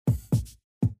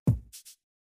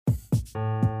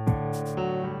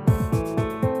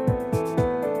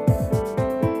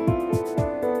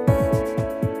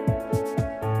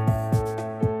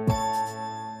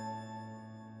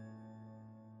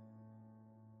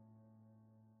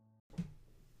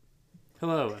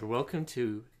Hello, and welcome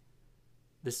to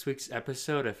this week's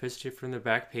episode of History from the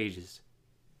Back Pages.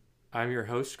 I'm your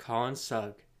host, Colin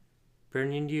Sugg,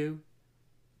 bringing you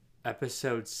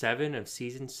episode 7 of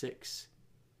season 6.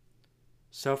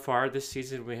 So far this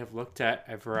season, we have looked at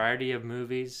a variety of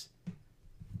movies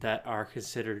that are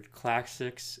considered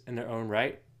classics in their own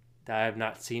right that I have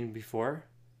not seen before.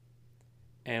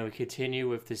 And we continue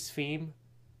with this theme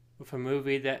with a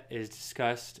movie that is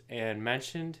discussed and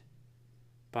mentioned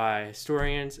by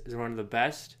historians as one of the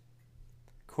best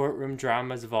courtroom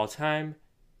dramas of all time,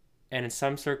 and in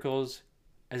some circles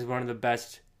as one of the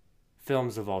best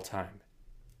films of all time.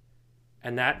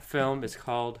 And that film is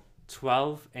called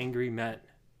 12 Angry Men.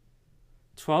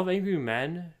 12 Angry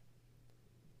Men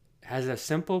has a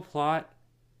simple plot.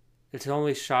 It's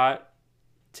only shot,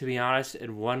 to be honest,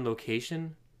 in one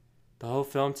location. The whole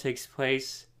film takes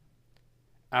place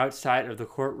outside of the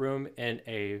courtroom in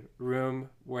a room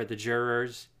where the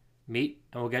jurors meet,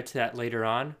 and we'll get to that later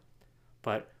on.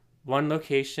 But one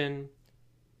location,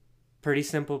 pretty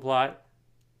simple plot,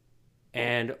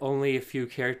 and only a few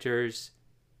characters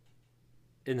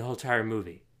in the whole entire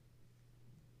movie.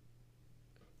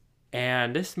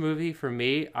 And this movie, for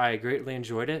me, I greatly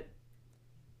enjoyed it.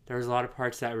 There was a lot of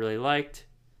parts that I really liked.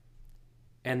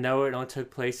 And though it only took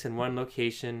place in one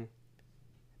location,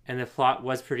 and the plot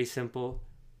was pretty simple,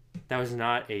 that was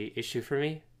not an issue for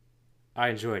me. I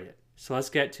enjoyed it. So let's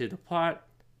get to the plot.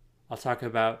 I'll talk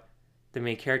about the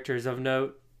main characters of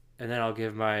note, and then I'll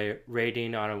give my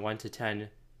rating on a 1 to 10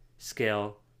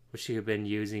 scale, which you've been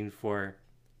using for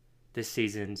this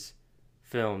season's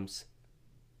films.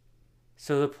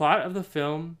 So the plot of the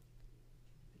film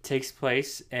takes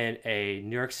place in a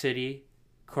New York City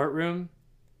courtroom,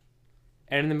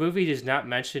 and the movie does not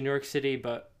mention New York City,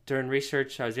 but during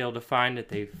research I was able to find that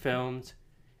they filmed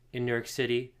in New York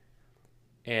City,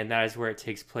 and that is where it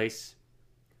takes place.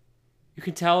 You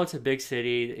can tell it's a big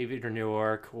city, either New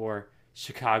York or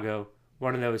Chicago,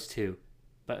 one of those two,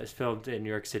 but it's filmed in New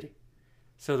York City.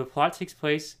 So the plot takes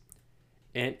place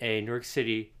in a New York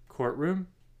City courtroom,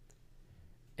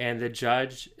 and the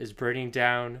judge is breaking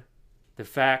down the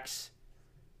facts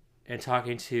and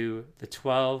talking to the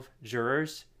 12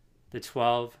 jurors, the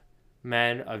 12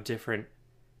 men of different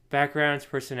backgrounds,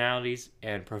 personalities,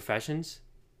 and professions.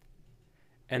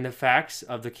 And the facts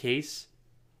of the case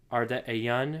are that a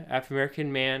young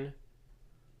African-American man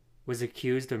was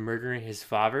accused of murdering his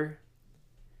father.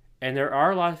 And there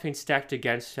are a lot of things stacked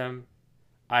against him.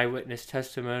 Eyewitness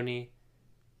testimony,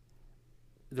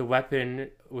 the weapon,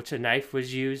 which a knife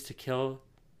was used to kill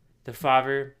the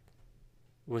father,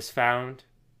 was found.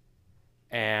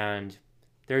 And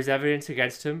there's evidence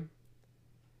against him.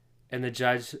 And the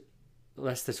judge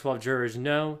lets the 12 jurors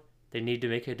know they need to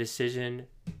make a decision.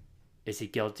 Is he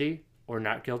guilty or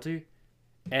not guilty?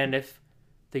 And if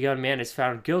the young man is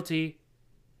found guilty,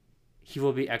 he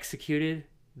will be executed.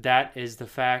 That is the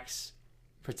facts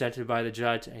presented by the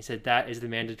judge. And he said that is the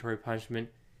mandatory punishment.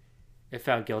 If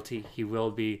found guilty, he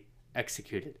will be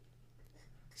executed.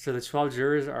 So the 12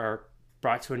 jurors are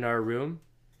brought to another room,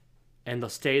 and they'll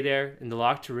stay there in the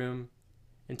locked room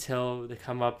until they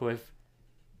come up with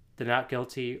the not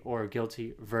guilty or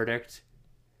guilty verdict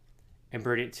and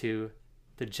bring it to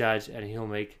the judge, and he'll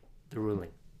make the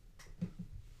ruling.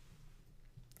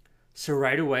 So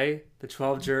right away, the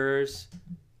 12 jurors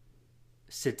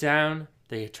sit down.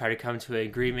 They try to come to an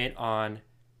agreement on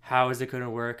how is it going to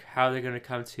work, how they're going to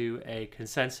come to a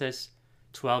consensus.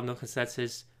 12, no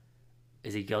consensus.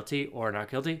 Is he guilty or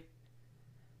not guilty?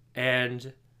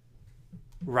 And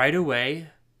right away,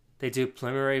 they do a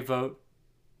preliminary vote.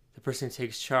 The person who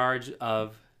takes charge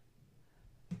of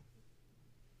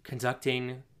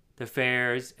conducting the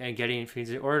affairs and getting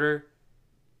things in order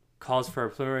calls for a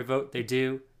preliminary vote. They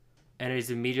do, and it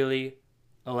is immediately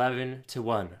 11 to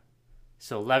 1.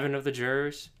 So 11 of the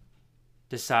jurors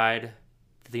decide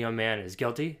that the young man is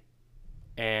guilty,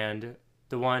 and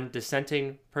the one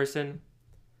dissenting person,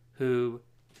 who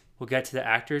we'll get to the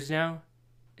actors now,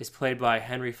 is played by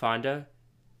Henry Fonda,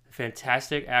 a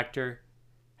fantastic actor.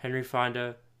 Henry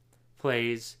Fonda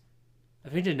plays, I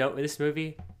think to note in this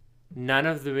movie, none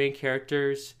of the main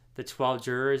characters, the 12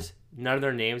 jurors, none of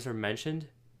their names are mentioned.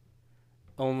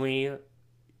 Only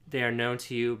they are known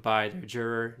to you by their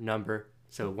juror number.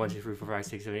 So 1, 2, 3, 4, 5,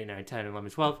 6, 7, 8, 9, 10,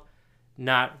 11, 12.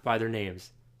 Not by their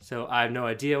names. So I have no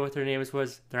idea what their names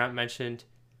was. They're not mentioned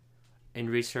in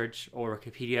research or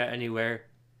Wikipedia anywhere.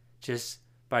 Just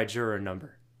by juror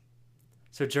number.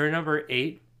 So juror number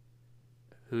 8,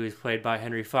 who is played by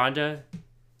Henry Fonda,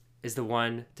 is the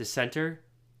one dissenter.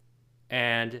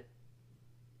 And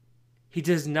he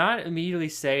does not immediately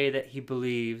say that he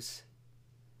believes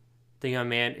the young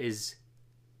man is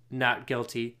not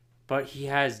guilty, but he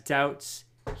has doubts.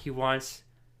 He wants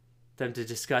them to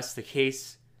discuss the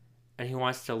case, and he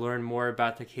wants to learn more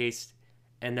about the case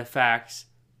and the facts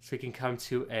so he can come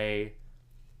to a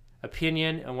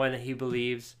opinion and one that he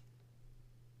believes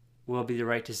will be the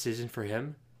right decision for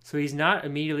him. So he's not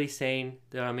immediately saying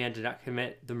the young man did not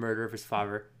commit the murder of his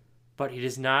father, but he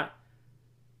does not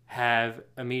have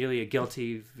immediately a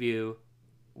guilty view,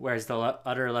 whereas the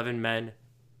other 11 men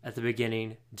at the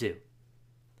beginning do.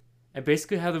 And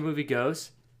basically how the movie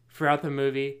goes, throughout the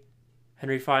movie,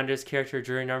 Henry Fonda's character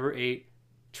during number 8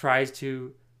 tries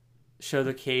to show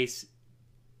the case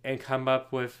and come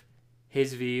up with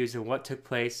his views and what took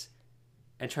place,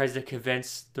 and tries to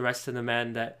convince the rest of the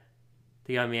men that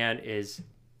the young man is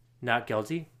not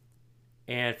guilty.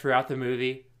 And throughout the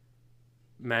movie,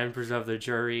 members of the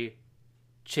jury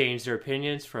change their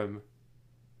opinions from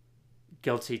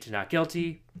guilty to not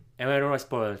guilty. And I don't want to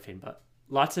spoil anything, but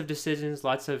lots of decisions,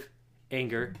 lots of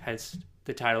anger, hence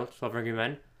the title, 12 Angry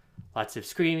Men. Lots of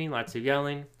screaming, lots of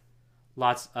yelling,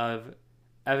 lots of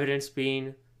evidence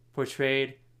being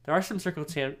portrayed. There are some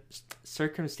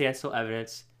circumstantial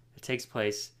evidence that takes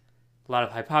place. A lot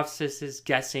of hypotheses,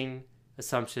 guessing,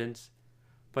 assumptions,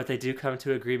 but they do come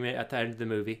to agreement at the end of the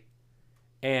movie.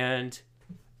 And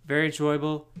very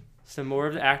enjoyable. Some more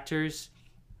of the actors.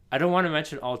 I don't want to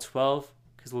mention all 12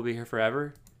 because we'll be here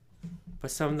forever,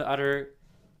 but some of the other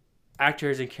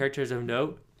actors and characters of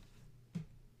note.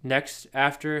 Next,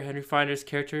 after Henry Fonda's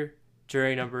character,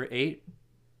 jury number 8,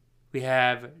 we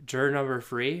have juror number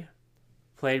 3,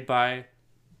 played by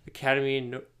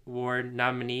Academy Award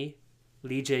nominee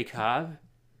Lee J. Cobb.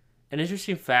 An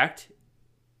interesting fact,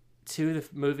 2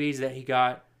 of the movies that he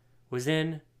got was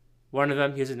in. One of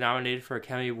them, he was nominated for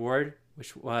Academy Award,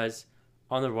 which was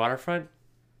On the Waterfront.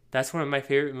 That's one of my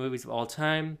favorite movies of all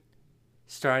time,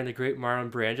 starring the great Marlon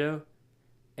Brando.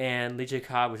 And Lee J.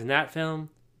 Cobb was in that film.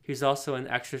 He was also in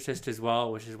Exorcist as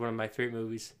well, which is one of my favorite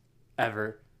movies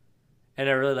ever. And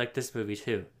I really like this movie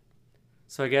too.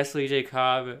 So I guess Lee J.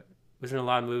 Cobb was in a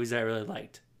lot of movies that I really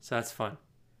liked. So that's fun.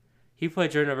 He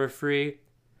played juror number 3,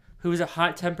 who was a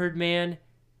hot-tempered man.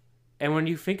 And when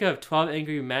you think of 12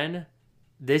 Angry Men,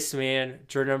 this man,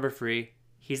 juror number 3,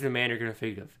 he's the man you're going to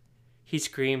think of. He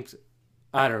screams,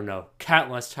 I don't know,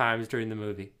 countless times during the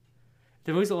movie.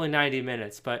 The movie's only 90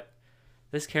 minutes, but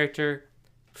this character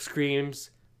screams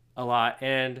a lot.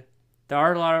 And there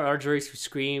are a lot of our juries who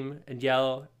scream and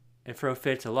yell and throw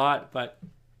fits a lot, but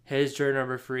his juror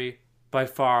number 3, by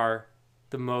far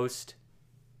the most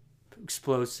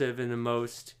explosive and the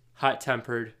most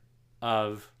hot-tempered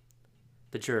of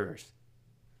the jurors.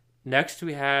 Next,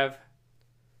 we have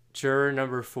juror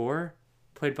number 4,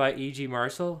 played by E.G.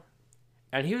 Marshall,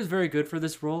 and he was very good for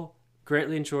this role.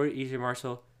 Greatly enjoyed E.G.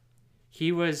 Marshall.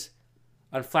 He was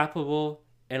unflappable,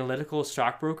 analytical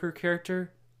stockbroker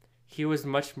character. He was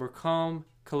much more calm,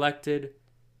 collected.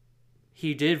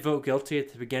 He did vote guilty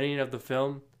at the beginning of the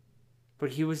film,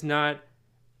 but he was not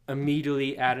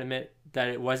immediately adamant that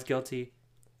it was guilty.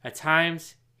 At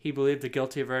times, he believed the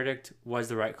guilty verdict was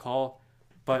the right call,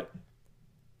 but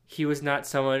he was not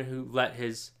someone who let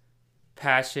his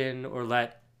passion or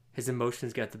let his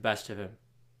emotions get the best of him.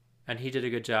 And he did a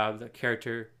good job. The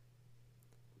character,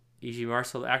 E.G.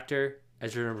 Marshall, the actor,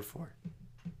 as juror number 4.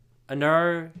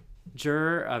 Another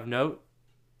juror of note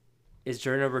is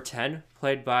juror number 10,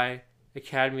 played by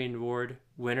Academy Award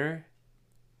winner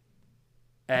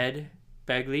Ed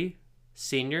Begley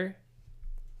Sr.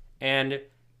 And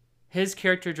his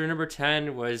character, juror number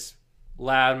 10, was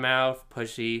loudmouth,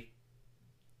 pushy,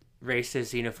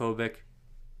 racist, xenophobic.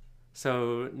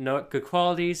 So, no good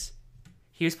qualities.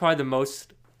 He was probably the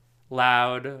most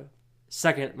loud,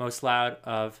 second most loud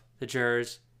of the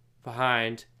jurors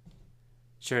behind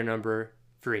juror number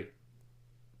 3.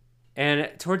 And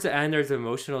towards the end, there's an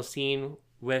emotional scene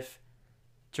with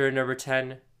juror number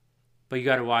 10, but you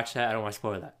gotta watch that. I don't want to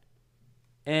spoil that.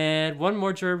 And one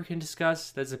more juror we can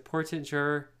discuss that's an important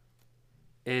juror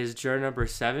is juror number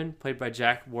 7, played by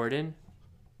Jack Warden,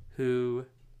 who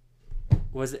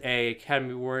was a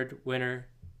Academy Award winner,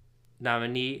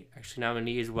 nominee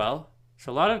as well.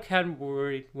 So a lot of Academy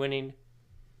Award winning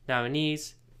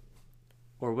nominees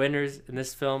or winners in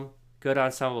this film. Good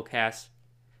ensemble cast.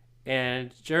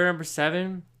 And juror number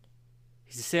 7,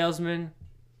 he's a salesman,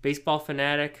 baseball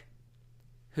fanatic,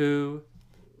 who,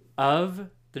 of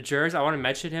the jurors, I want to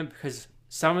mention him because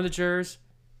some of the jurors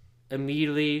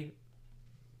immediately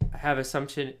have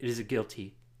assumption it is a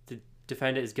guilty. The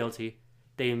defendant is guilty.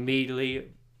 They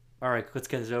immediately, all right, let's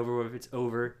get this over with. It's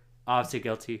over. Obviously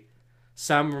guilty.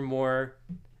 Some are more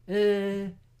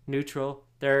neutral.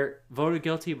 They're voted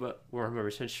guilty, but weren't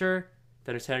 100% sure.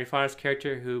 than Henry Fonda's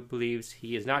character, who believes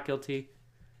he is not guilty.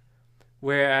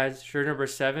 Whereas juror number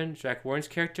 7, Jack Warren's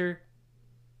character,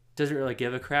 doesn't really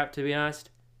give a crap, to be honest.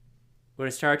 When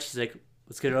it starts, he's like,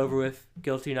 let's get it over with.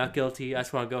 Guilty, not guilty. I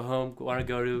just want to go home. Want to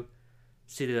go to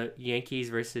see the Yankees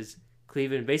versus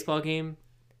Cleveland baseball game.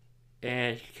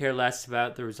 And he could care less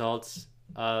about the results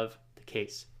of the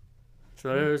case. So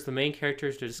those are the main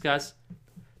characters to discuss.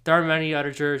 There are many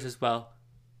other jurors as well.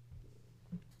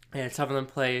 And some of them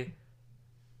play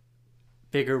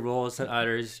bigger roles than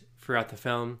others throughout the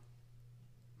film.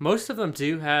 Most of them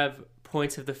do have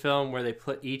points of the film where they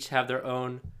each have their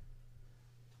own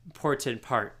important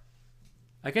part.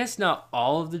 I guess not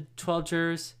all of the 12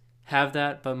 jurors have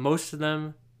that, but most of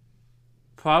them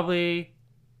probably...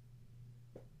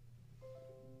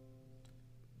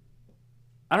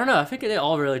 I don't know. I think they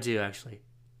all really do, actually.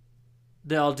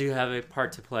 They all do have a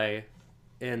part to play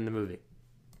in the movie.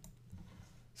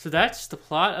 So that's the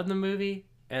plot of the movie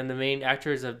and the main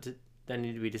actors that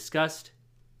need to be discussed.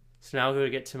 So now I'm going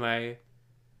to get to my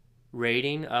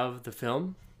rating of the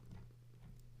film.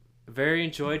 Very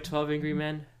enjoyed 12 Angry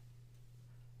Men.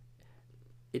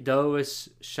 Though it was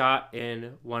shot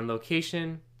in one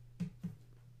location,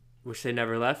 which they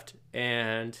never left,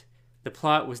 and the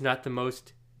plot was not the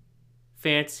most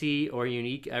fancy or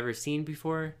unique ever seen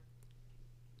before.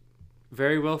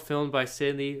 Very well filmed by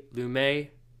Sidney Lumet.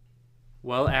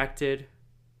 Well acted.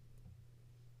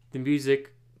 The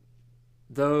music,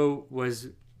 though, was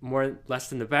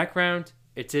less in the background.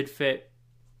 It did fit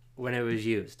when it was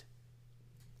used.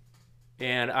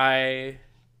 And I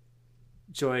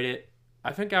enjoyed it.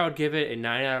 I think I would give it a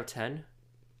 9 out of 10.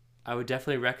 I would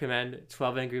definitely recommend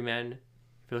 12 Angry Men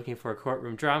if you're looking for a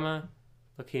courtroom drama,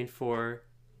 looking for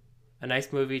a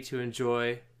nice movie to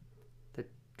enjoy that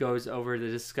goes over the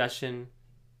discussion,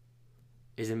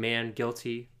 is a man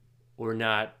guilty or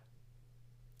not?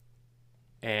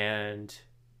 And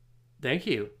thank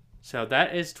you. So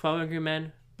that is 12 Angry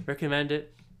Men. Recommend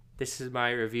it. This is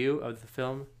my review of the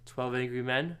film 12 Angry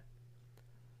Men.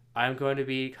 I'm going to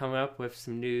be coming up with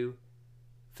some new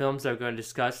films that I'm going to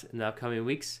discuss in the upcoming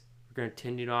weeks. We're going to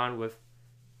continue on with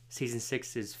season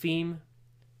 6's theme.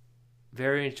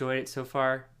 Very enjoyed it so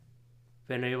far.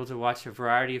 Been able to watch a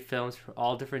variety of films from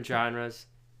all different genres,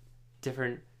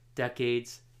 different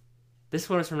decades. This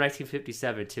one is from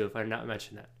 1957 too, if I did not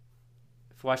mention that.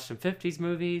 I've watched some 50s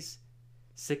movies,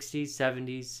 60s,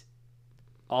 70s,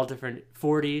 all different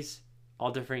 40s,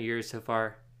 all different years so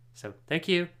far. So thank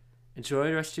you. Enjoy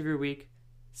the rest of your week.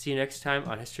 See you next time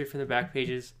on History from the Back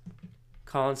Pages.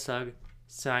 Colin Sugg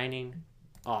signing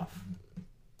off.